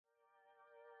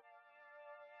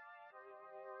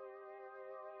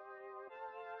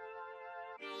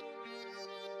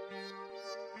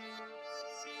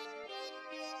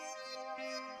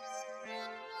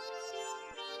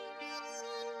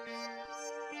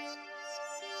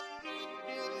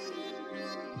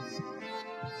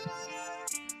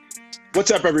What's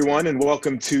up, everyone, and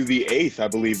welcome to the eighth. I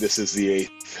believe this is the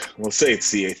eighth. We'll say it's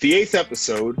the eighth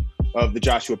episode of the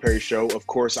Joshua Perry Show. Of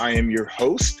course, I am your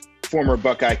host, former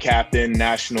Buckeye captain,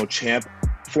 national champ,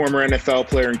 former NFL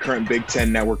player, and current Big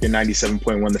Ten Network and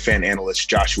 97.1 The Fan analyst,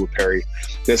 Joshua Perry.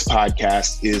 This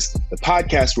podcast is the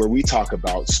podcast where we talk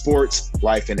about sports,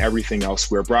 life, and everything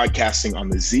else. We're broadcasting on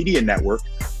the Zedia Network.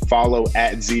 Follow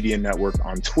at Zedia Network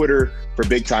on Twitter for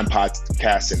big time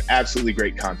podcasts and absolutely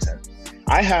great content.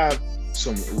 I have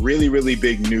some really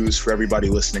big news for everybody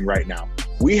listening right now.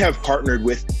 We have partnered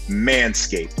with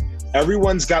Manscaped.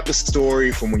 Everyone's got the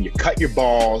story from when you cut your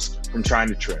balls from trying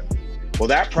to trim. Well,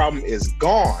 that problem is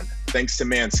gone thanks to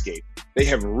Manscaped. They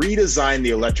have redesigned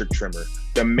the electric trimmer.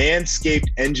 The Manscaped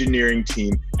engineering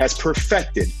team has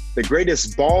perfected the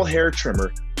greatest ball hair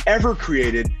trimmer ever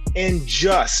created and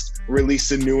just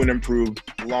released a new and improved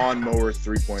Lawnmower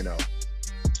 3.0.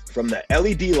 From the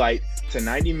LED light to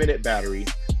 90-minute battery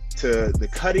to the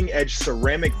cutting-edge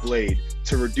ceramic blade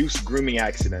to reduce grooming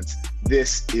accidents,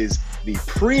 this is the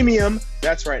premium,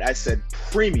 that's right, I said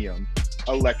premium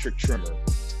electric trimmer.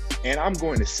 And I'm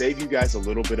going to save you guys a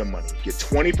little bit of money. Get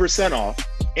 20% off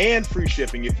and free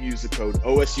shipping if you use the code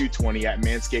OSU20 at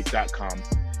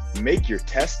manscaped.com. Make your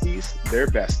testes their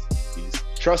besties.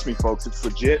 Trust me, folks, it's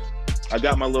legit. I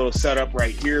got my little setup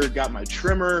right here, got my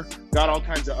trimmer, got all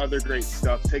kinds of other great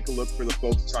stuff. Take a look for the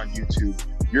folks on YouTube.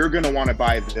 You're going to want to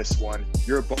buy this one.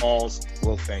 Your balls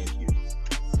will thank you.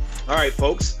 All right,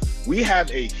 folks, we have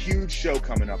a huge show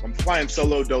coming up. I'm flying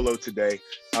solo dolo today,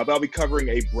 but I'll be covering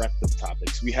a breadth of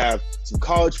topics. We have some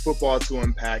college football to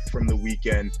unpack from the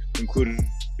weekend, including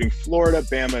Florida,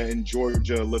 Bama, and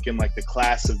Georgia looking like the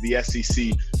class of the SEC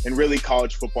and really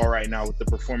college football right now with the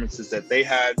performances that they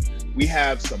had. We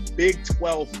have some Big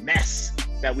 12 mess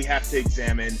that we have to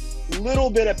examine. A little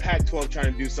bit of Pac-12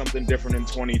 trying to do something different in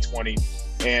 2020.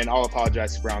 And I'll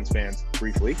apologize to Browns fans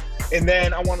briefly. And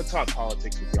then I want to talk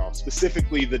politics with y'all,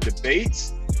 specifically the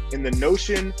debates and the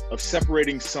notion of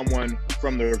separating someone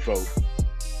from their vote.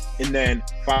 And then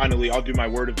finally, I'll do my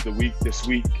word of the week this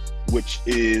week, which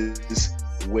is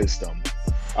wisdom.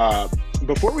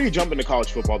 Before we jump into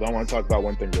college football, though, I want to talk about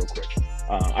one thing real quick.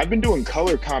 I've been doing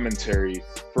color commentary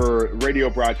for radio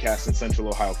broadcasts in Central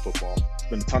Ohio football. It's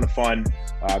been a ton of fun.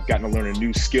 I've gotten to learn a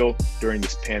new skill during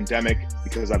this pandemic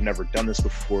because I've never done this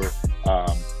before.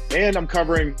 And I'm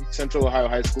covering Central Ohio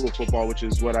High School football, which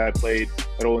is what I played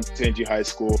at Olentangy High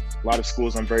School. A lot of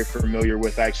schools I'm very familiar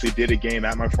with. I actually did a game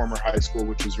at my former high school,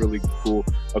 which was really cool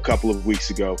a couple of weeks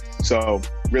ago. So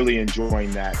really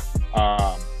enjoying that.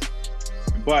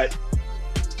 But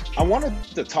I wanted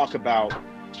to talk about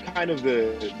kind of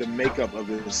the makeup of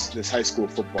this high school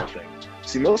football thing.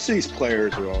 See, most of these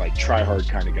players are like try-hard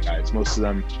kind of guys. Most of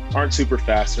them aren't super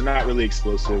fast. They're not really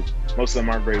explosive. Most of them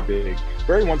aren't very big.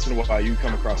 Very once in a while, you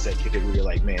come across that kid where you're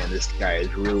like, man, this guy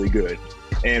is really good.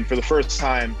 And for the first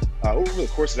time, over the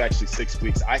course of actually 6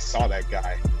 weeks, I saw that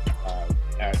guy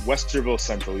at Westerville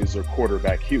Central. He was their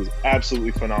quarterback. He was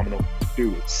absolutely phenomenal.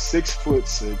 Dude,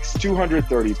 6'6",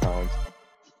 230 pounds.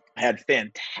 Had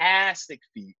fantastic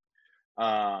feet.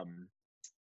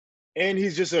 And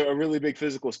he's just a really big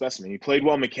physical specimen. He played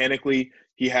well mechanically.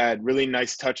 He had really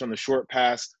nice touch on the short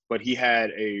pass, but he had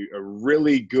a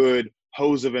really good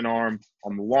hose of an arm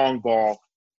on the long ball.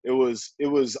 It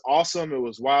was awesome. It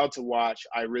was wild to watch.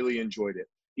 I really enjoyed it.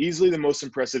 Easily the most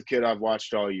impressive kid I've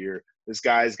watched all year. This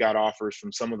guy's got offers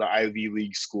from some of the Ivy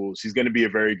League schools. He's going to be a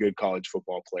very good college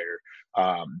football player.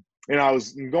 And I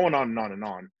was going on and on and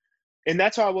on. And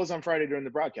that's how I was on Friday during the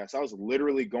broadcast. I was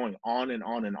literally going on and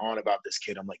on and on about this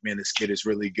kid. I'm like, man, this kid is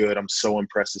really good. I'm so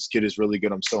impressed. This kid is really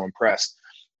good. I'm so impressed.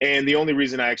 And the only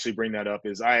reason I actually bring that up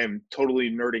is I am totally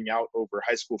nerding out over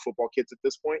high school football kids at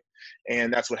this point.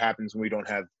 And that's what happens when we don't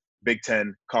have Big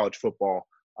Ten college football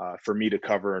for me to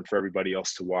cover and for everybody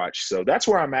else to watch. So that's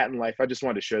where I'm at in life. I just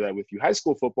wanted to share that with you. High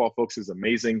school football, folks, is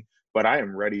amazing, but I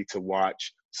am ready to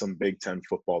watch some Big Ten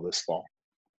football this fall.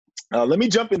 Let me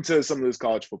jump into some of this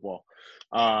college football.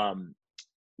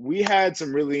 We had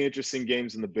some really interesting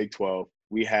games in the Big 12.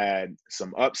 We had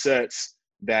some upsets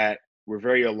that were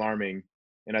very alarming,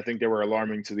 and I think they were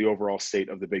alarming to the overall state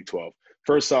of the Big 12.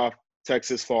 First off,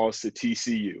 Texas falls to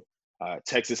TCU.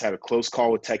 Texas had a close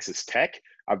call with Texas Tech.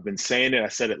 I've been saying it. I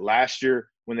said it last year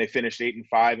when they finished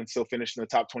 8-5 and still finished in the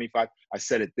top 25. I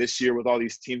said it this year with all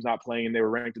these teams not playing and they were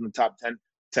ranked in the top 10.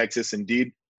 Texas,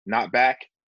 indeed, not back.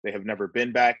 They have never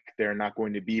been back. They're not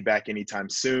going to be back anytime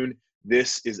soon.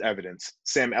 This is evidence.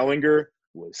 Sam Ehlinger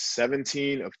was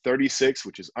 17 of 36,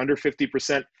 which is under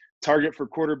 50%. Target for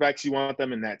quarterbacks, you want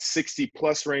them in that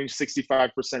 60-plus range.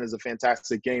 65% is a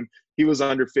fantastic game. He was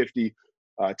under 50.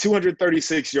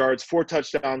 236 yards, 4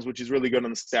 touchdowns, which is really good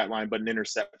on the stat line, but an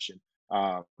interception.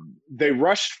 They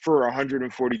rushed for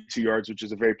 142 yards, which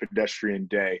is a very pedestrian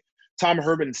day. Tom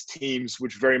Herman's teams,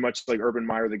 which very much like Urban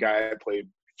Meyer, the guy I played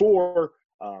for,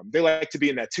 they like to be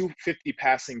in that 250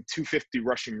 passing, 250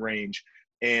 rushing range,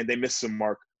 and they missed some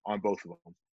mark on both of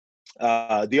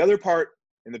them. The other part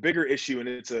and the bigger issue, and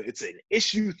it's an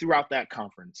issue throughout that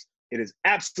conference, it is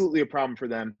absolutely a problem for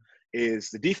them, is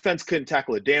the defense couldn't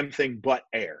tackle a damn thing but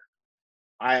air.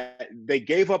 They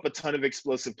gave up a ton of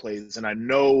explosive plays, and I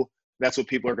know that's what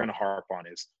people are going to harp on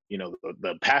is,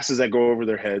 the passes that go over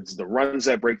their heads, the runs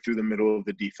that break through the middle of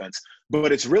the defense.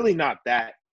 But it's really not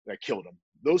that killed them.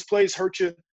 Those plays hurt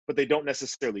you, but they don't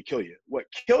necessarily kill you. What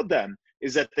killed them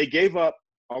is that they gave up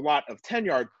a lot of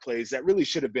 10-yard plays that really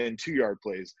should have been 2-yard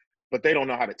plays, but they don't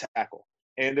know how to tackle.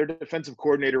 And their defensive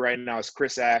coordinator right now is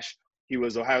Chris Ash. He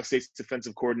was Ohio State's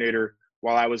defensive coordinator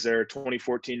while I was there,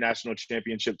 2014 national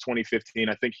championship, 2015.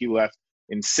 I think he left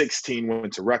in 16,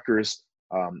 went to Rutgers,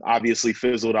 obviously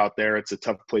fizzled out there. It's a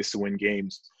tough place to win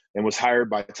games, and was hired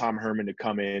by Tom Herman to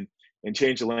come in and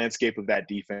change the landscape of that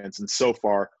defense. And so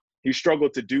far, he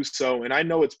struggled to do so. And I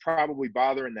know it's probably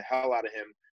bothering the hell out of him,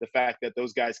 the fact that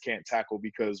those guys can't tackle,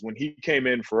 because when he came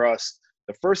in for us,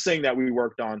 the first thing that we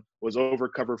worked on was over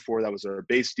cover 4. That was our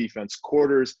base defense,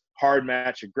 quarters, hard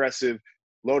match, aggressive,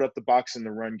 load up the box in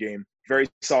the run game, very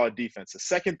solid defense. The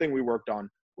second thing we worked on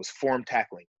was form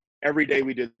tackling. Every day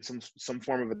we did some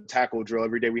form of a tackle drill.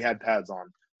 Every day we had pads on,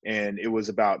 and it was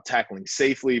about tackling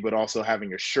safely, but also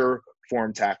having a sure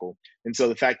form tackle. And so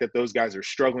the fact that those guys are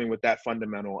struggling with that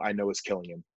fundamental, I know is killing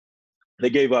him. They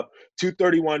gave up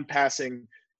 231 passing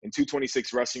and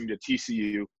 226 rushing to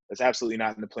TCU. That's absolutely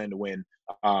not in the plan to win.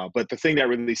 But the thing that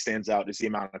really stands out is the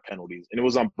amount of penalties. And it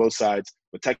was on both sides.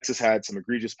 But Texas had some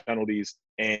egregious penalties.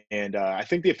 And I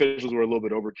think the officials were a little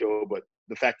bit overkill. But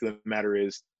the fact of the matter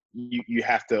is you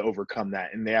have to overcome that.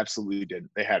 And they absolutely did.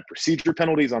 They had procedure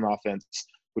penalties on offense,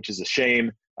 which is a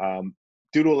shame.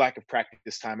 Due to a lack of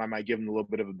practice time, I might give them a little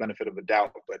bit of a benefit of a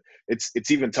doubt. But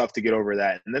it's even tough to get over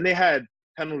that. And then they had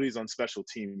penalties on special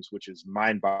teams, which is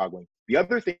mind-boggling. The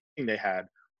other thing they had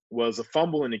was a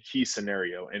fumble in a key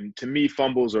scenario. And to me,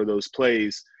 fumbles are those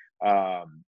plays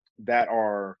that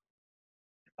are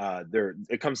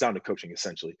it comes down to coaching,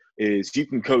 essentially, is you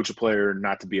can coach a player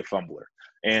not to be a fumbler.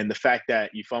 And the fact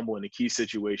that you fumble in a key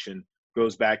situation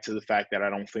goes back to the fact that I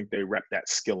don't think they rep that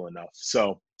skill enough.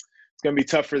 So it's going to be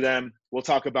tough for them. We'll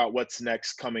talk about what's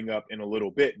next coming up in a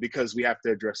little bit, because we have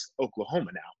to address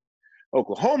Oklahoma now.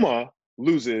 Oklahoma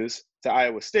loses to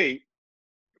Iowa State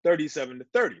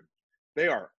 37-30. They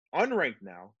are unranked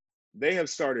now. They have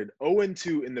started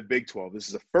 0-2 in the Big 12. This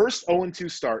is the first 0-2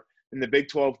 start in the Big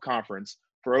 12 conference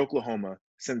for Oklahoma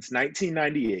since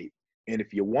 1998. And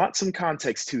if you want some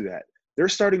context to that, their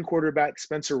starting quarterback,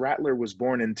 Spencer Rattler, was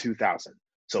born in 2000.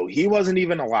 So he wasn't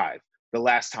even alive the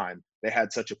last time they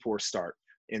had such a poor start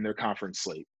in their conference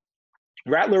slate.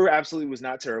 Rattler absolutely was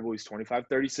not terrible. He's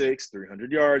 25-36,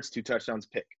 300 yards, 2 touchdowns,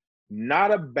 pick.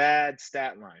 Not a bad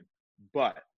stat line,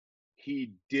 but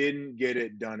he didn't get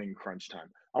it done in crunch time.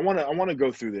 I want to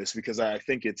go through this because I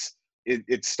think it's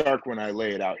stark when I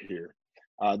lay it out here.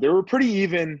 They were pretty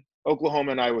even,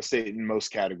 Oklahoma and Iowa State, in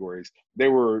most categories. They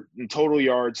were in total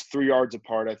yards 3 yards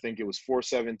apart. I think it was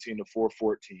 417 to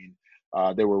 414.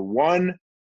 They were 1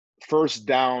 first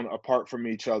down apart from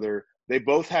each other. They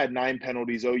both had 9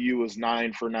 penalties. OU was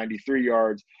 9 for 93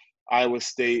 yards. Iowa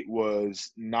State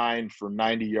was 9 for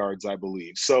 90 yards, I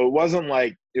believe. So it wasn't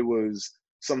like it was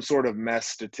some sort of mess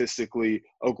statistically.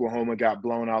 Oklahoma got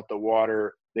blown out the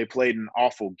water. They played an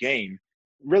awful game.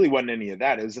 Really wasn't any of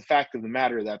that. It was the fact of the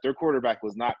matter that their quarterback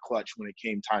was not clutch when it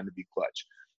came time to be clutch.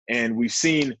 And we've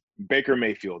seen Baker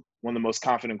Mayfield, one of the most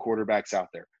confident quarterbacks out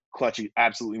there, clutch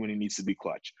absolutely when he needs to be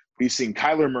clutch. We've seen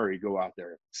Kyler Murray go out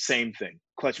there, same thing,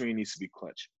 clutch when he needs to be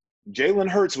clutch. Jalen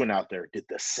Hurts went out there, did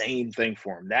the same thing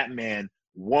for him. That man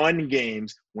won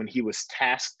games when he was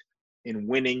tasked in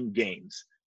winning games.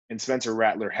 And Spencer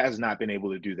Rattler has not been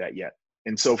able to do that yet.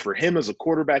 And so for him as a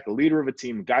quarterback, a leader of a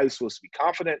team, a guy who's supposed to be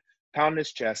confident, pounding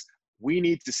his chest, we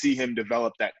need to see him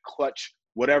develop that clutch,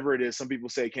 whatever it is. Some people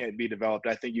say it can't be developed.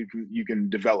 I think you can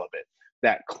develop it.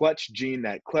 That clutch gene,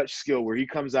 that clutch skill where he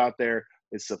comes out there,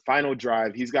 it's the final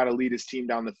drive. He's got to lead his team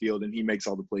down the field, and he makes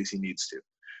all the plays he needs to.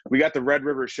 We got the Red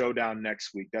River Showdown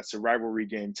next week. That's a rivalry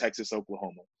game,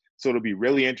 Texas-Oklahoma. So it'll be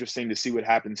really interesting to see what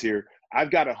happens here.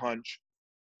 I've got a hunch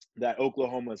that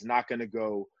Oklahoma is not going to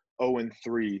go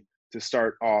 0-3 to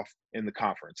start off in the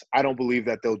conference. I don't believe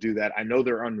that they'll do that. I know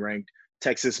they're unranked.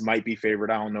 Texas might be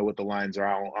favored. I don't know what the lines are.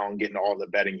 I don't get into all the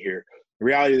betting here. The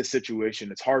reality of the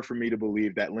situation, it's hard for me to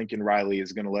believe that Lincoln Riley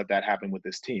is going to let that happen with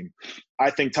this team.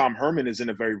 I think Tom Herman is in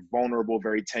a very vulnerable,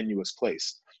 very tenuous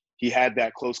place. He had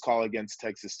that close call against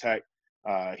Texas Tech.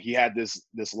 He had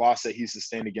this loss that he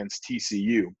sustained against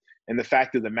TCU. And the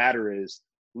fact of the matter is,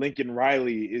 Lincoln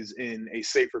Riley is in a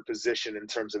safer position in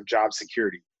terms of job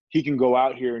security. He can go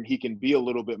out here and he can be a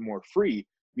little bit more free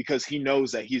because he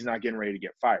knows that he's not getting ready to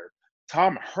get fired.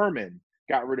 Tom Herman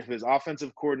got rid of his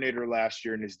offensive coordinator last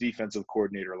year and his defensive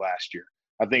coordinator last year.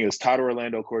 I think it was Todd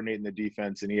Orlando coordinating the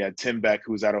defense, and he had Tim Beck,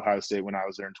 who was at Ohio State when I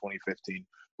was there in 2015,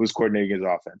 who was coordinating his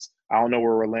offense. I don't know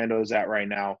where Orlando is at right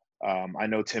now. I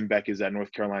know Tim Beck is at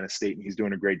North Carolina State, and he's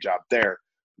doing a great job there.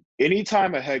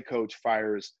 Anytime a head coach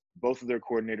fires both of their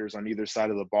coordinators on either side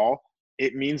of the ball,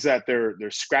 it means that they're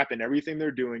scrapping everything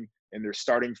they're doing and they're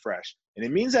starting fresh. And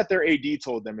it means that their AD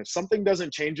told them, if something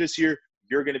doesn't change this year,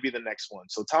 you're going to be the next one.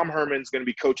 So Tom Herman's going to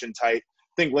be coaching tight.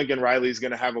 I think Lincoln Riley is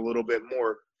going to have a little bit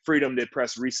more freedom to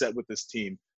press reset with this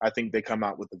team. I think they come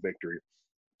out with the victory.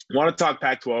 I want to talk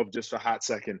Pac-12 just for a hot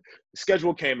second. The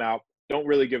schedule came out. Don't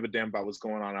really give a damn about what's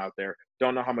going on out there.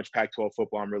 Don't know how much Pac-12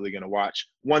 football I'm really going to watch.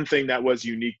 One thing that was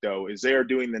unique, though, is they are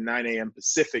doing the 9 a.m.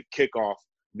 Pacific kickoff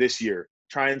this year,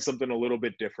 trying something a little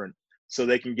bit different so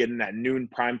they can get in that noon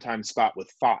primetime spot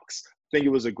with Fox. I think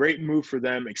it was a great move for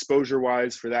them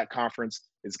exposure-wise for that conference.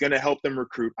 It's going to help them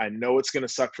recruit. I know it's going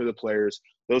to suck for the players.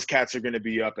 Those cats are going to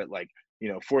be up at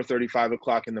 4:30, 5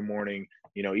 o'clock in the morning,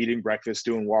 eating breakfast,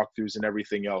 doing walkthroughs and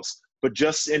everything else. But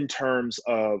just in terms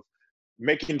of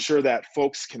making sure that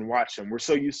folks can watch them. We're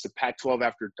so used to Pac-12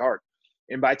 after dark.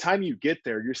 And by the time you get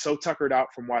there, you're so tuckered out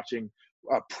from watching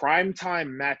a primetime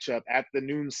matchup at the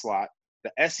noon slot,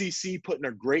 the SEC putting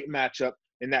a great matchup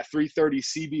in that 3:30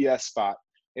 CBS spot,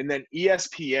 and then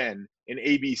ESPN and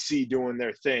ABC doing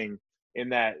their thing in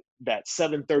that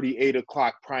 7:30, 8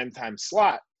 o'clock primetime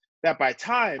slot, that by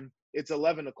time it's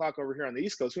 11 o'clock over here on the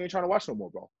East Coast, we ain't trying to watch no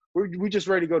more ball. We're just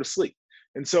ready to go to sleep.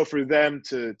 And so for them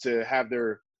to have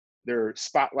their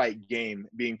spotlight game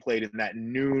being played in that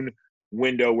noon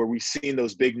window where we've seen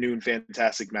those big noon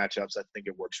fantastic matchups, I think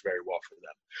it works very well for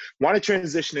them. Want to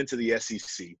transition into the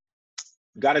SEC.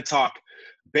 Got to talk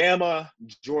Bama,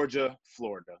 Georgia,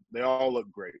 Florida. They all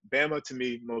look great. Bama, to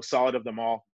me, most solid of them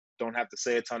all. Don't have to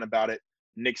say a ton about it.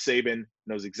 Nick Saban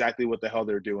knows exactly what the hell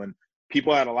they're doing.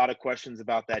 People had a lot of questions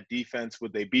about that defense.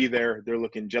 Would they be there? They're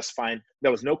looking just fine.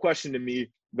 There was no question to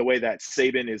me the way that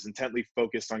Saban is intently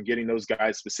focused on getting those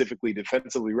guys specifically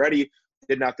defensively ready.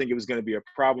 Did not think it was going to be a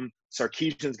problem.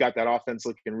 Sarkisian's got that offense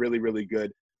looking really, really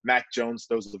good. Mac Jones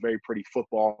throws a very pretty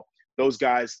football. Those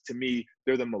guys, to me,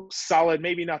 they're the most solid,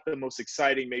 maybe not the most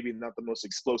exciting, maybe not the most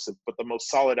explosive, but the most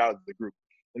solid out of the group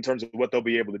in terms of what they'll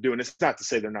be able to do. And it's not to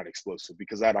say they're not explosive,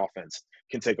 because that offense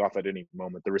can take off at any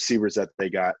moment. The receivers that they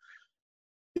got,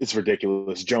 it's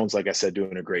ridiculous. Jones, like I said,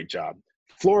 doing a great job.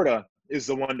 Florida is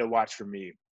the one to watch for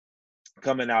me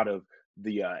coming out of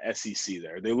the SEC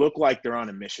there. They look like they're on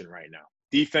a mission right now.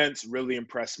 Defense really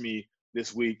impressed me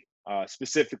this week,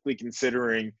 specifically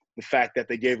considering the fact that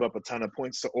they gave up a ton of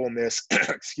points to Ole Miss.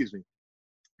 Excuse me.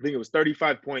 I think it was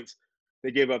 35 points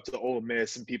they gave up to Ole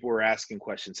Miss, and people were asking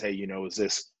questions. Hey, is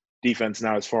this defense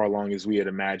not as far along as we had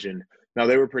imagined? No,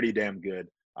 they were pretty damn good.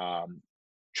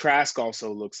 Trask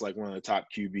also looks like one of the top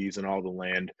QBs in all the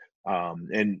land.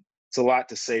 And it's a lot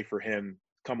to say for him.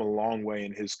 Come a long way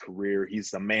in his career.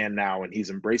 He's the man now, and he's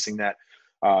embracing that.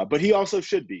 But he also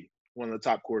should be one of the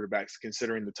top quarterbacks,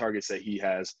 considering the targets that he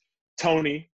has.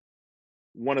 Tony,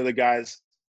 one of the guys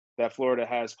that Florida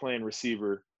has playing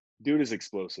receiver, dude is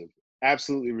explosive.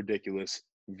 Absolutely ridiculous.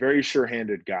 Very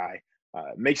sure-handed guy.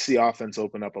 Makes the offense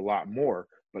open up a lot more.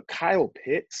 But Kyle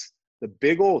Pitts, the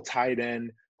big old tight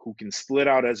end who can split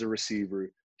out as a receiver,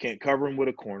 can't cover him with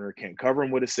a corner, can't cover him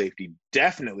with a safety,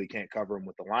 definitely can't cover him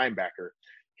with a linebacker.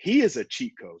 He is a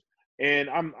cheat code. And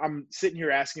I'm sitting here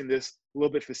asking this a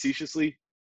little bit facetiously,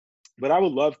 but I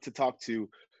would love to talk to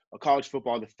a college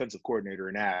football defensive coordinator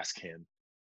and ask him,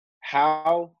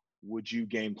 how would you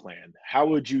game plan? How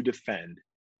would you defend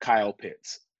Kyle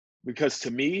Pitts? Because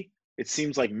to me, it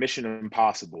seems like mission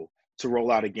impossible to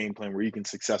roll out a game plan where you can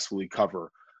successfully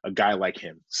cover a guy like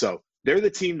him. So they're the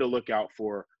team to look out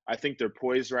for. I think they're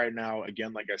poised right now.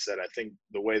 Again, like I said, I think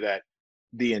the way that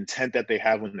the intent that they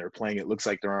have when they're playing, it looks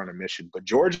like they're on a mission. But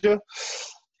Georgia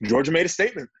made a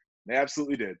statement. They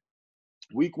absolutely did.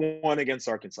 Week 1 against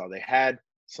Arkansas, they had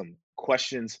some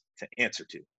questions to answer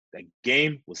to. That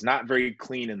game was not very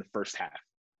clean in the first half.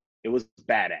 It was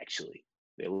bad, actually.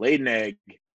 They laid an egg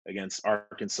against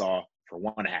Arkansas for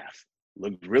 1.5.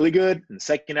 Looked really good in the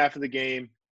second half of the game,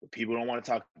 but people don't want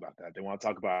to talk about that. They want to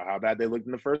talk about how bad they looked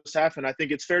in the first half, and I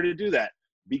think it's fair to do that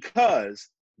because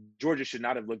Georgia should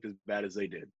not have looked as bad as they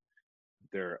did.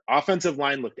 Their offensive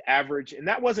line looked average, and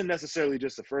that wasn't necessarily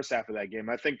just the first half of that game.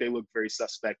 I think they looked very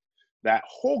suspect that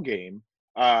whole game.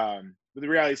 But the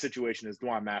reality situation is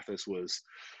Dwan Mathis was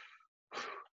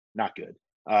not good.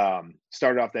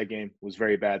 Started off that game, was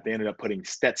very bad. They ended up putting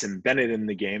Stetson Bennett in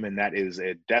the game, and that is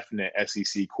a definite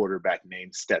SEC quarterback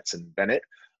named Stetson Bennett.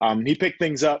 He picked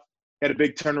things up, had a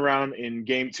big turnaround in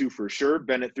game 2 for sure.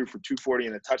 Bennett threw for 240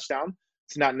 and a touchdown.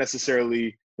 It's not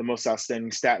necessarily the most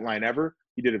outstanding stat line ever.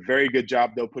 He did a very good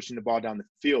job, though, pushing the ball down the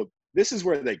field. This is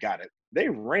where they got it. They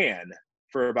ran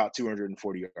for about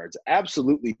 240 yards,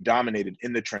 absolutely dominated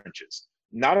in the trenches.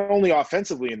 Not only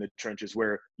offensively in the trenches,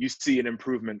 where you see an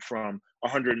improvement from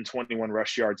 121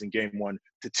 rush yards in game 1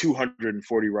 to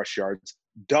 240 rush yards,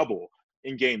 double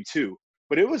in game 2,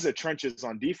 but it was the trenches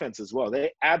on defense as well.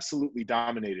 They absolutely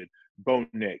dominated Bo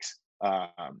Nix.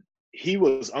 He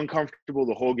was uncomfortable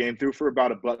the whole game, threw for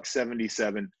about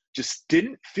 $177, just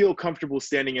didn't feel comfortable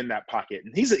standing in that pocket.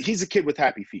 And he's a kid with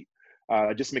happy feet.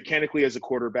 Just mechanically as a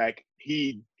quarterback,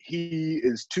 he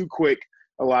is too quick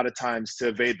a lot of times to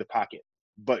evade the pocket.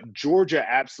 But Georgia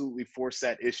absolutely forced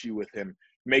that issue with him,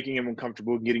 making him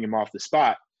uncomfortable, getting him off the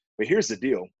spot. But here's the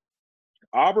deal.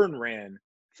 Auburn ran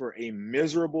for a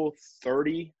miserable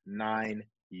 39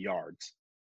 yards.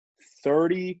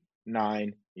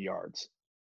 39 yards.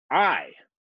 I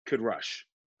could rush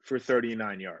for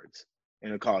 39 yards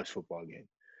in a college football game.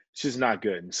 It's just not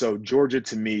good. And so Georgia,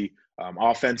 to me,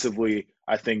 offensively,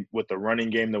 I think with the running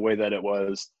game the way that it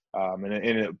was, and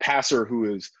a passer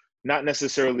who is not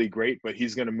necessarily great, but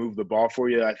he's going to move the ball for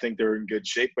you, I think they're in good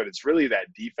shape. But it's really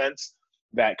that defense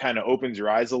that kind of opens your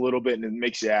eyes a little bit and it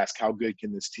makes you ask, how good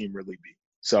can this team really be?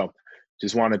 So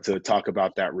just wanted to talk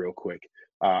about that real quick.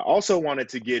 Also wanted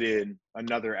to get in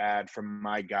another ad from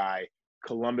my guy,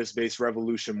 Columbus-based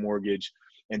Revolution Mortgage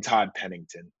and Todd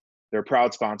Pennington. They're a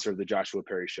proud sponsor of the Joshua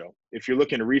Perry Show. If you're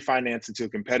looking to refinance into a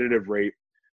competitive rate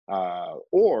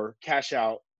or cash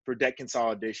out for debt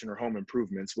consolidation or home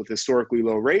improvements with historically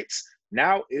low rates,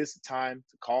 now is the time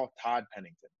to call Todd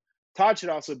Pennington. Todd should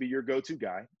also be your go-to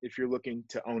guy if you're looking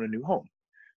to own a new home.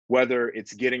 Whether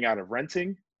it's getting out of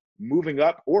renting, moving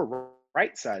up, or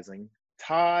right-sizing,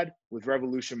 Todd with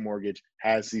Revolution Mortgage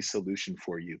has the solution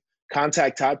for you.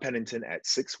 Contact Todd Pennington at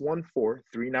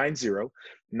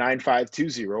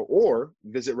 614-390-9520 or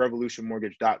visit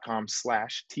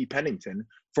revolutionmortgage.com/tpennington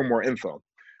for more info.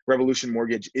 Revolution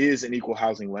Mortgage is an equal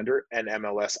housing lender and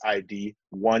MLS ID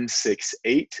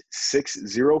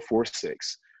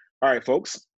 1686046. All right,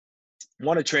 folks, I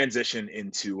want to transition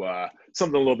into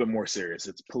something a little bit more serious.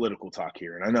 It's political talk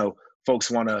here. And I know folks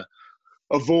want to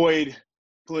avoid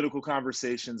political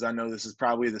conversations. I know this is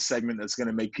probably the segment that's going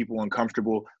to make people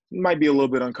uncomfortable. It might be a little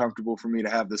bit uncomfortable for me to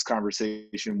have this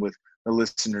conversation with the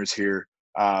listeners here,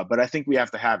 but I think we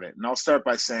have to have it. And I'll start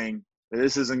by saying that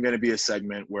this isn't going to be a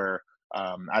segment where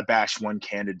I bash one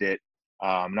candidate,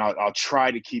 and I'll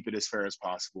try to keep it as fair as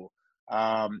possible.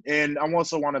 And I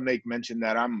also want to make mention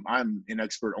that I'm an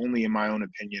expert only in my own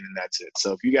opinion, and that's it.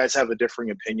 So if you guys have a differing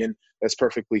opinion, that's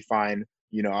perfectly fine.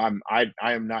 You know, I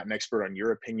am not an expert on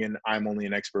your opinion. I'm only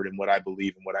an expert in what I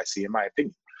believe and what I see in my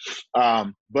opinion.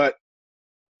 But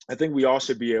I think we all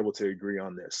should be able to agree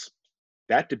on this.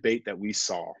 That debate that we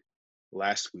saw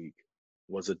last week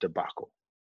was a debacle.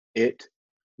 It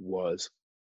was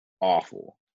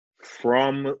awful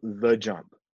from the jump.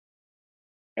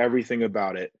 Everything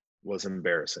about it was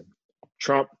embarrassing.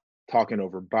 Trump talking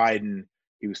over Biden.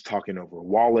 He was talking over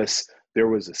Wallace. There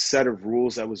was a set of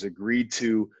rules that was agreed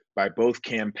to by both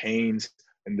campaigns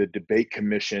and the debate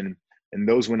commission, and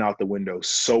those went out the window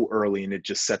so early, and it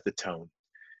just set the tone.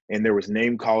 And there was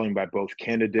name calling by both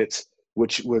candidates,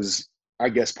 which was, I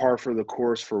guess, par for the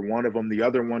course for one of them. The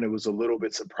other one, it was a little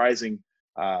bit surprising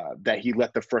that he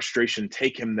let the frustration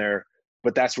take him there,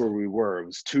 but that's where we were. It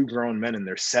was two grown men in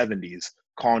their 70s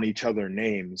calling each other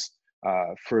names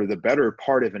for the better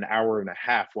part of an hour and a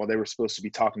half while they were supposed to be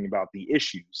talking about the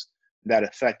issues that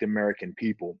affect American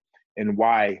people and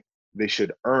why they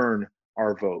should earn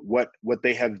our vote, what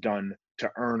they have done to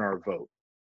earn our vote.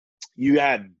 You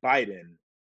had Biden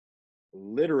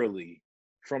literally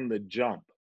from the jump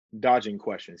dodging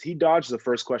questions. He dodged the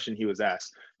first question he was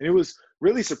asked. And it was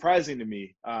really surprising to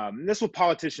me. And that's what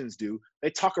politicians do. They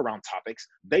talk around topics,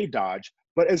 they dodge,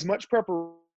 but as much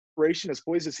preparation as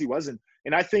poised as he wasn't.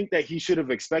 And I think that he should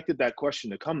have expected that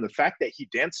question to come. The fact that he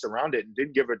danced around it and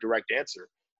didn't give a direct answer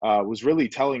was really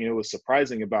telling. It was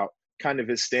surprising about kind of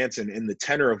his stance and the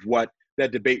tenor of what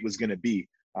that debate was going to be.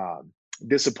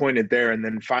 Disappointed there. And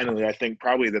then finally, I think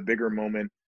probably the bigger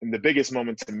moment and the biggest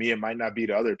moment to me, it might not be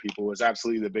to other people, was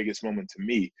absolutely the biggest moment to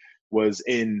me was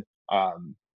in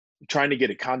trying to get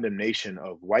a condemnation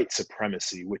of white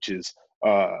supremacy, which is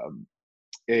um,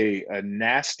 a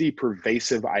nasty,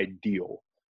 pervasive ideal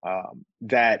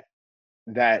that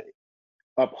that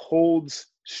upholds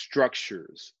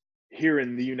structures here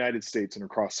in the United States and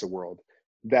across the world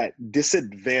that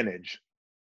disadvantage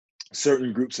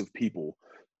certain groups of people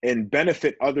and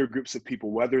benefit other groups of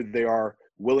people, whether they are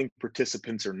willing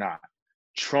participants or not.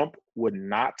 Trump would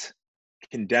not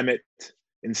condemn it,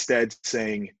 instead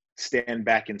saying, stand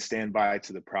back and stand by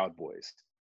to the Proud Boys.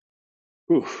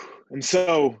 Whew. And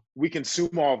so we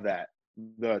consume all of that,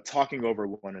 the talking over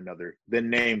one another, the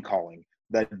name calling,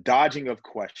 the dodging of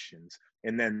questions,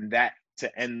 and then that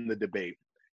to end the debate.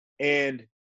 And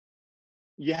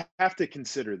you have to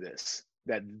consider this,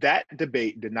 that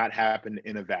debate did not happen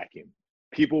in a vacuum.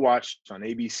 People watched on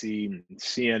ABC, and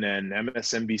CNN,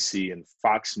 MSNBC, and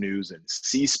Fox News, and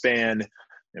C-SPAN,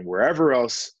 and wherever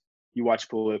else you watch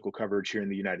political coverage here in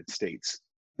the United States.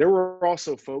 There were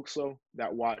also folks, though,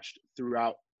 that watched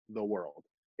throughout the world.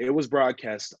 It was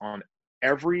broadcast on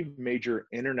every major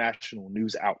international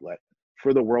news outlet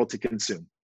for the world to consume.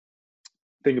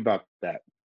 Think about that.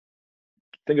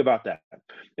 Think about that.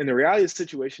 And the reality of the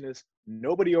situation is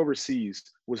nobody overseas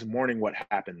was mourning what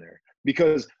happened there,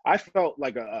 because I felt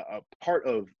like a part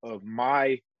of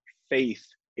my faith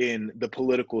in the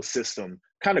political system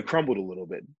kind of crumbled a little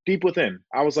bit deep within.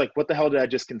 I was like, what the hell did I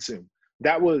just consume?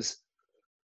 It was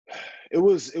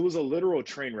a literal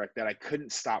train wreck that I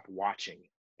couldn't stop watching.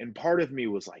 And part of me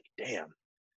was like, damn.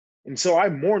 And so I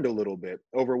mourned a little bit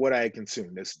over what I had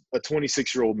consumed. As a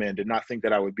 26-year-old man, did not think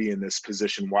that I would be in this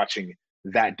position watching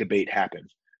that debate happen.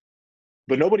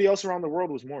 But nobody else around the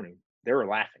world was mourning. They were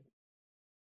laughing.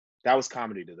 That was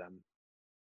comedy to them.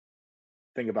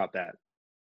 Think about that.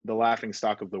 The laughing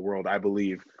stock of the world. I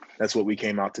believe that's what we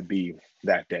came out to be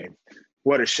that day.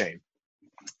 What a shame.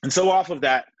 And so off of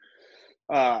that,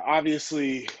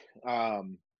 obviously, it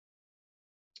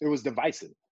was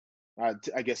divisive, I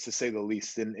guess, to say the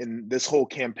least. In this whole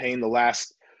campaign, the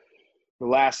last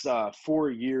 4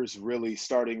 years, really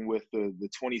starting with the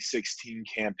 2016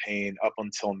 campaign up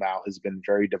until now, has been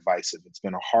very divisive. It's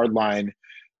been a hard line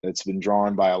that's been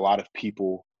drawn by a lot of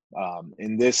people.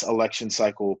 In this election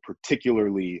cycle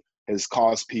particularly has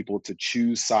caused people to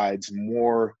choose sides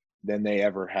more than they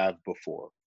ever have before.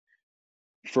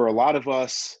 For a lot of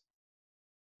us,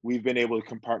 we've been able to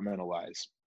compartmentalize.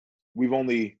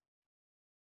 We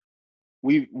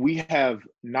have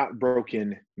not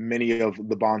broken many of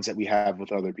the bonds that we have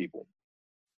with other people.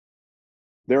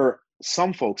 There are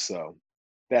some folks, though,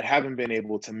 that haven't been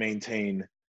able to maintain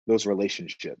those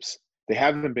relationships. They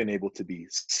haven't been able to be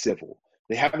civil.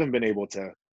 They haven't been able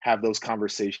to have those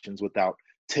conversations without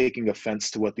taking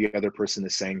offense to what the other person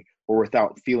is saying, or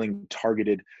without feeling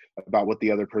targeted about what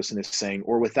the other person is saying,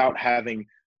 or without having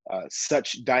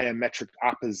such diametric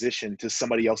opposition to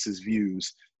somebody else's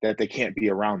views that they can't be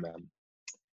around them.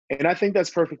 And I think that's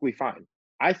perfectly fine.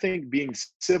 I think being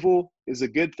civil is a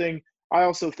good thing. I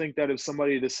also think that if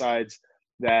somebody decides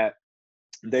that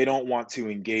they don't want to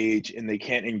engage and they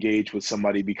can't engage with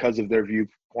somebody because of their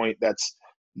viewpoint, that's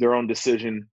their own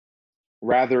decision.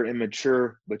 Rather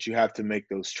immature, but you have to make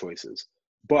those choices.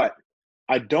 But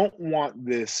I don't want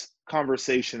this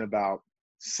conversation about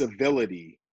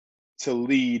civility to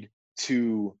lead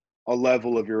to a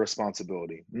level of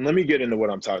irresponsibility. And let me get into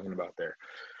what I'm talking about there.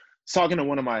 I was talking to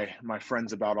one of my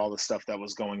friends about all the stuff that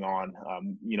was going on.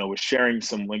 Was sharing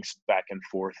some links back and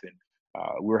forth, and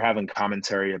we were having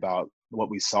commentary about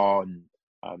what we saw and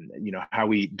how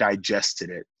we digested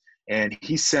it. And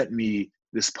he sent me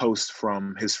this post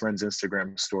from his friend's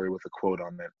Instagram story with a quote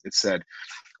on it. It said,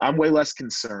 "I'm way less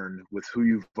concerned with who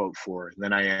you vote for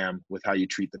than I am with how you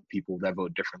treat the people that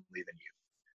vote differently than you."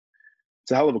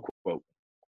 It's a hell of a quote.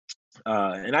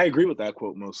 And I agree with that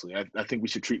quote mostly. I think we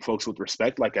should treat folks with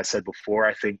respect. Like I said before,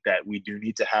 I think that we do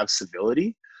need to have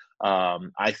civility.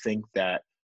 I think that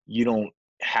you don't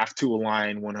have to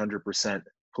align 100%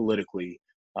 politically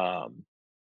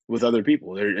with other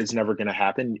people. It's never going to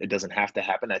happen. It doesn't have to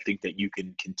happen. I think that you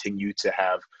can continue to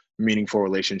have meaningful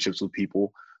relationships with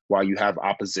people while you have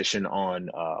opposition on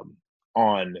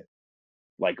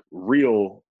like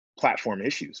real platform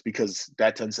issues, because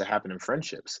that tends to happen in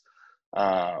friendships.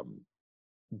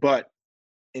 But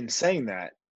in saying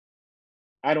that,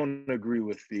 I don't agree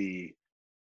with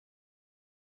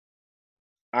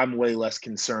I'm way less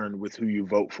concerned with who you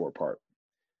vote for part.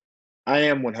 I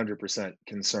am 100%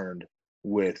 concerned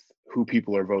with who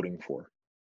people are voting for.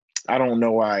 I don't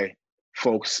know why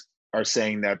folks are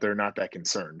saying that they're not that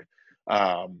concerned.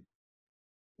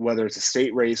 Whether it's a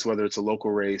state race, whether it's a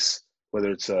local race,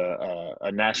 whether it's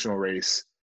a national race,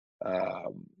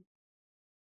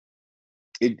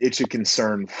 it should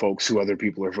concern folks who other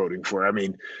people are voting for. I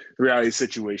mean, the reality of the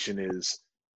situation is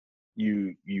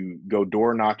you go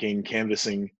door knocking,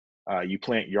 canvassing, you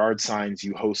plant yard signs,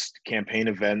 you host campaign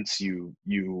events, you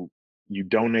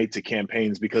donate to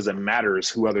campaigns because it matters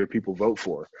who other people vote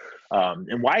for.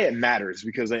 And why it matters,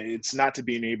 because it's not to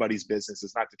be in anybody's business,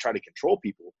 it's not to try to control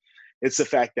people. It's the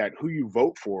fact that who you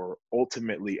vote for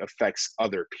ultimately affects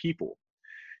other people.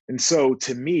 And so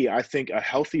to me, I think a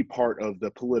healthy part of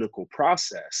the political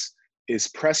process is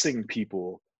pressing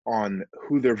people on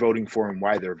who they're voting for and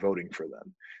why they're voting for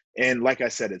them. And like I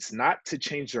said, it's not to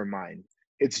change their mind,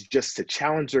 it's just to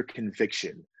challenge their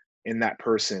conviction in that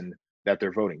person that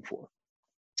they're voting for.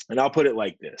 And I'll put it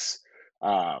like this.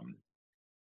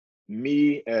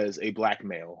 Me as a Black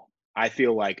male, I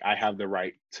feel like I have the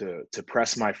right to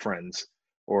press my friends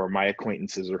or my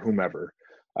acquaintances or whomever,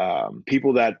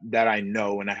 people that I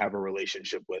know and I have a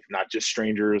relationship with, not just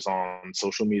strangers on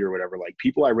social media or whatever, like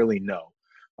people I really know,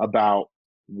 about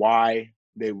why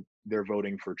they're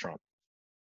voting for Trump.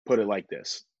 Put it like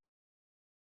this.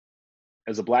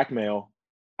 As a Black male,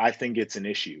 I think it's an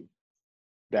issue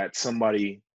that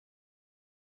somebody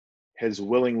has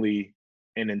willingly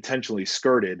and intentionally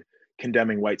skirted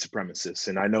condemning white supremacists.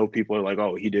 And I know people are like,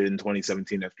 oh, he did in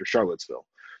 2017 after Charlottesville.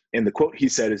 And the quote he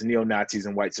said is, neo-Nazis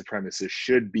and white supremacists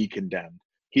should be condemned.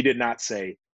 He did not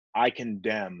say, I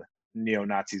condemn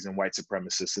neo-Nazis and white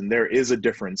supremacists. And there is a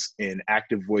difference in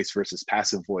active voice versus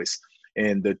passive voice.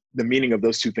 And the meaning of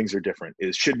those two things are different.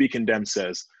 Is should be condemned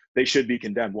says they should be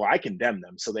condemned. Well, I condemn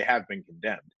them, so they have been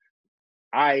condemned.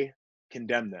 I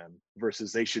condemn them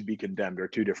versus they should be condemned are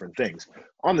two different things.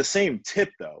 On the same tip,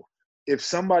 though, if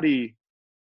somebody,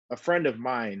 a friend of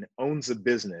mine, owns a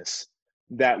business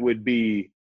that would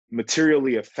be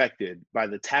materially affected by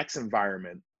the tax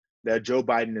environment that Joe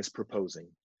Biden is proposing,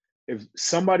 if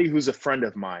somebody who's a friend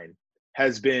of mine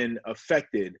has been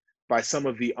affected by some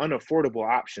of the unaffordable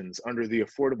options under the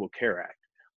Affordable Care Act,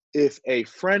 if a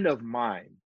friend of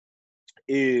mine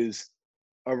is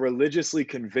a religiously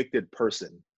convicted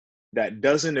person that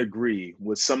doesn't agree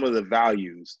with some of the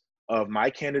values of my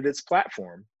candidate's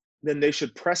platform, then they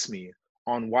should press me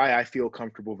on why I feel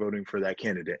comfortable voting for that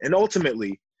candidate. And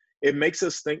ultimately, it makes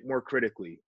us think more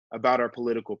critically about our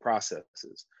political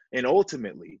processes. And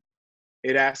ultimately,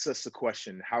 it asks us the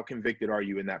question, how convicted are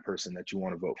you in that person that you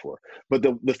want to vote for? But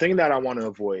the thing that I want to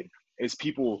avoid is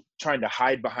people trying to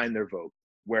hide behind their vote,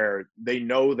 where they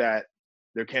know that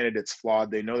their candidate's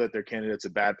flawed, they know that their candidate's a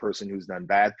bad person who's done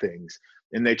bad things,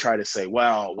 and they try to say,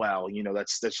 well, you know,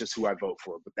 that's just who I vote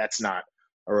for, but that's not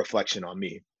a reflection on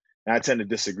me. And I tend to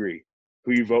disagree.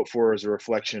 Who you vote for is a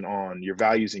reflection on your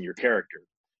values and your character.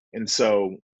 And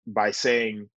so by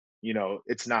saying, you know,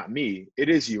 it's not me, it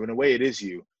is you. In a way, it is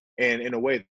you. And in a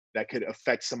way that could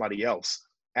affect somebody else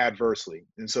adversely.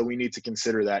 And so we need to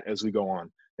consider that as we go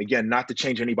on. Again, not to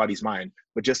change anybody's mind,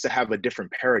 but just to have a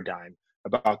different paradigm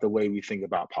about the way we think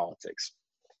about politics.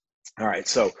 All right,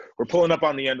 so we're pulling up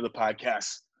on the end of the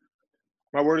podcast.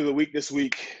 My word of the week this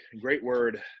week, great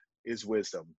word, is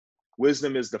wisdom.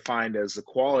 Wisdom is defined as the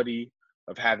quality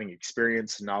of having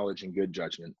experience, knowledge, and good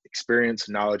judgment. Experience,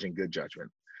 knowledge, and good judgment.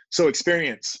 So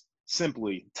experience,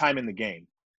 simply time in the game,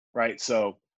 right?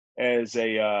 So as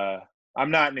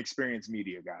I'm not an experienced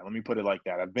media guy. Let me put it like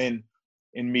that. I've been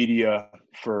in media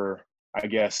for, I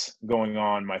guess, going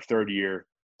on my third year,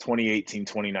 2018,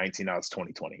 2019, now it's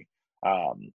 2020.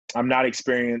 I'm not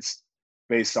experienced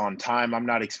based on time. I'm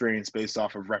not experienced based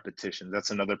off of repetitions.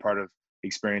 That's another part of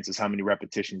experience, is how many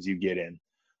repetitions you get in.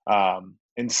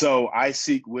 And so I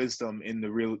seek wisdom in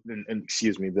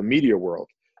the media world,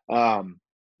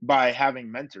 by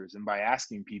having mentors and by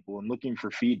asking people and looking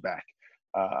for feedback.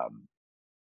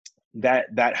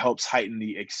 That helps heighten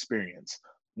the experience.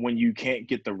 When you can't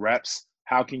get the reps,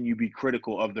 how can you be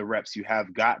critical of the reps you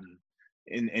have gotten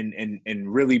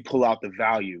and really pull out the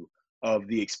value of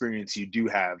the experience you do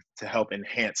have to help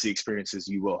enhance the experiences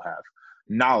you will have?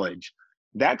 Knowledge,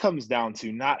 that comes down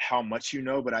to not how much you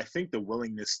know, but I think the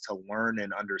willingness to learn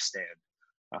and understand.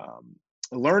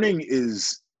 Learning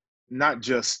is not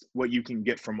just what you can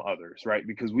get from others, right?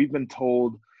 Because we've been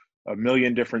told a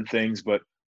million different things, but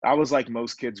I was like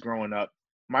most kids growing up.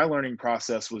 My learning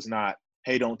process was not,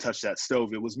 hey, don't touch that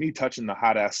stove. It was me touching the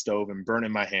hot ass stove and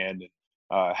burning my hand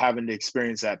and having to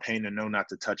experience that pain and know not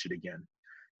to touch it again.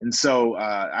 And so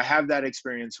I have that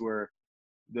experience where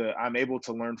I'm able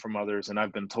to learn from others, and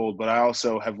I've been told, but I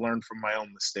also have learned from my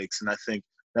own mistakes. And I think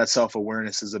that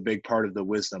self-awareness is a big part of the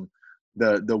wisdom,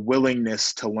 the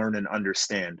willingness to learn and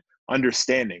understand.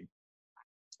 Understanding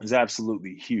is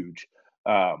absolutely huge.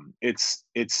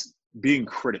 It's being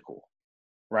critical,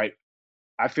 right?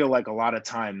 I feel like a lot of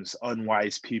times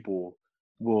unwise people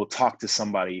will talk to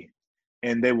somebody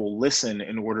and they will listen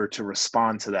in order to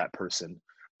respond to that person,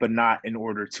 but not in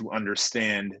order to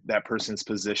understand that person's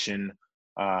position,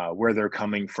 where they're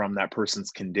coming from, that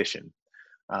person's condition.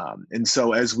 And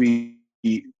so as we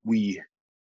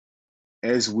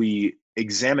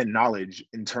examine knowledge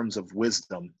in terms of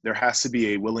wisdom, there has to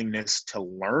be a willingness to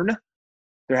learn.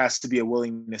 There has to be a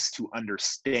willingness to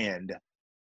understand.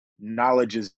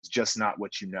 Knowledge is just not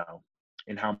what you know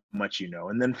and how much you know.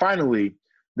 And then finally,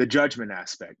 the judgment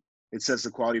aspect. It says the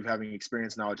quality of having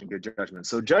experience, knowledge, and good judgment.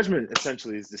 So judgment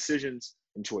essentially is decisions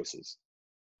and choices.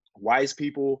 Wise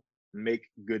people make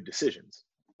good decisions,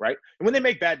 right? And when they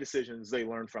make bad decisions, they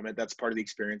learn from it. That's part of the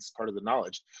experience, part of the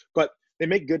knowledge. But they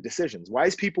make good decisions.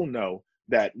 Wise people know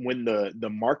that when the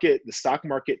stock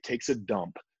market takes a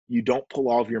dump, you don't pull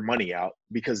all of your money out,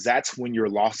 because that's when your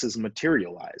losses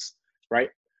materialize, right?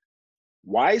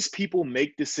 Wise people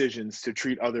make decisions to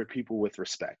treat other people with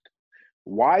respect.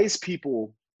 Wise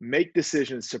people make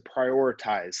decisions to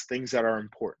prioritize things that are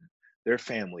important: their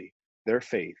family, their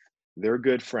faith, their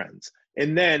good friends.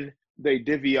 And then they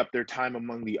divvy up their time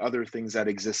among the other things that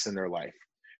exist in their life,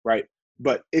 right?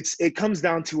 But it comes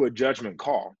down to a judgment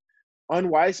call.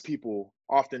 Unwise people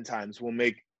oftentimes will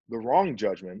make the wrong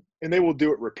judgment, and they will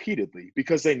do it repeatedly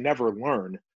because they never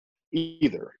learn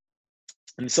either.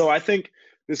 And so I think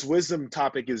this wisdom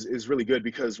topic is really good,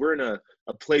 because we're in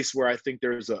a place where I think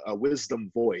there's a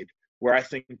wisdom void, where I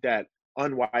think that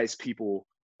unwise people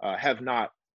have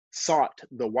not sought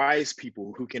the wise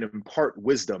people who can impart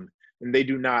wisdom, and they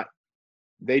do not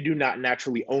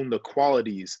naturally own the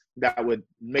qualities that would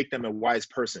make them a wise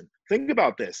person. Think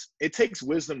about this. It takes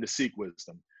wisdom to seek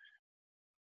wisdom.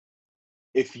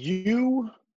 If you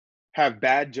have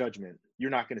bad judgment, you're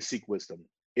not going to seek wisdom.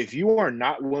 If you are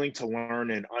not willing to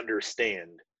learn and understand,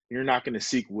 you're not going to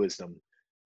seek wisdom.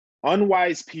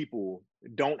 Unwise people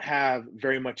don't have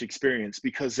very much experience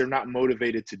because they're not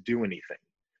motivated to do anything.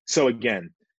 So again,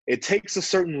 it takes a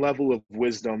certain level of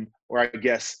wisdom, or I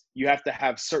guess you have to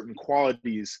have certain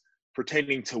qualities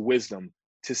pertaining to wisdom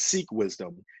to seek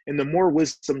wisdom. And the more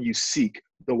wisdom you seek,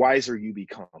 the wiser you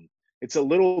become. It's a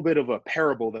little bit of a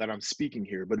parable that I'm speaking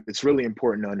here, but it's really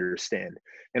important to understand.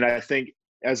 And I think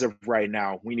as of right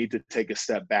now, we need to take a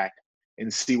step back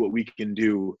and see what we can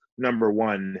do. Number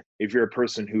one, if you're a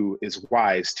person who is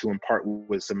wise, to impart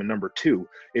wisdom. And number two,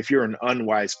 if you're an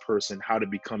unwise person, how to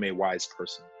become a wise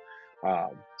person.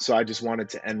 So I just wanted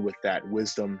to end with that,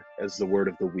 wisdom as the word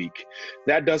of the week.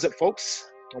 That does it, folks.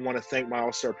 I want to thank my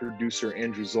all-star producer,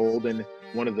 Andrew Zolden,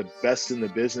 one of the best in the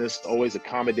business, always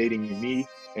accommodating me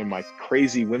and my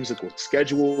crazy, whimsical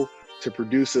schedule to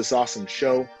produce this awesome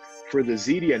show. For the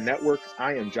Zedia Network,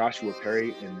 I am Joshua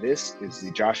Perry, and this is the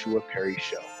Joshua Perry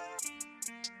Show.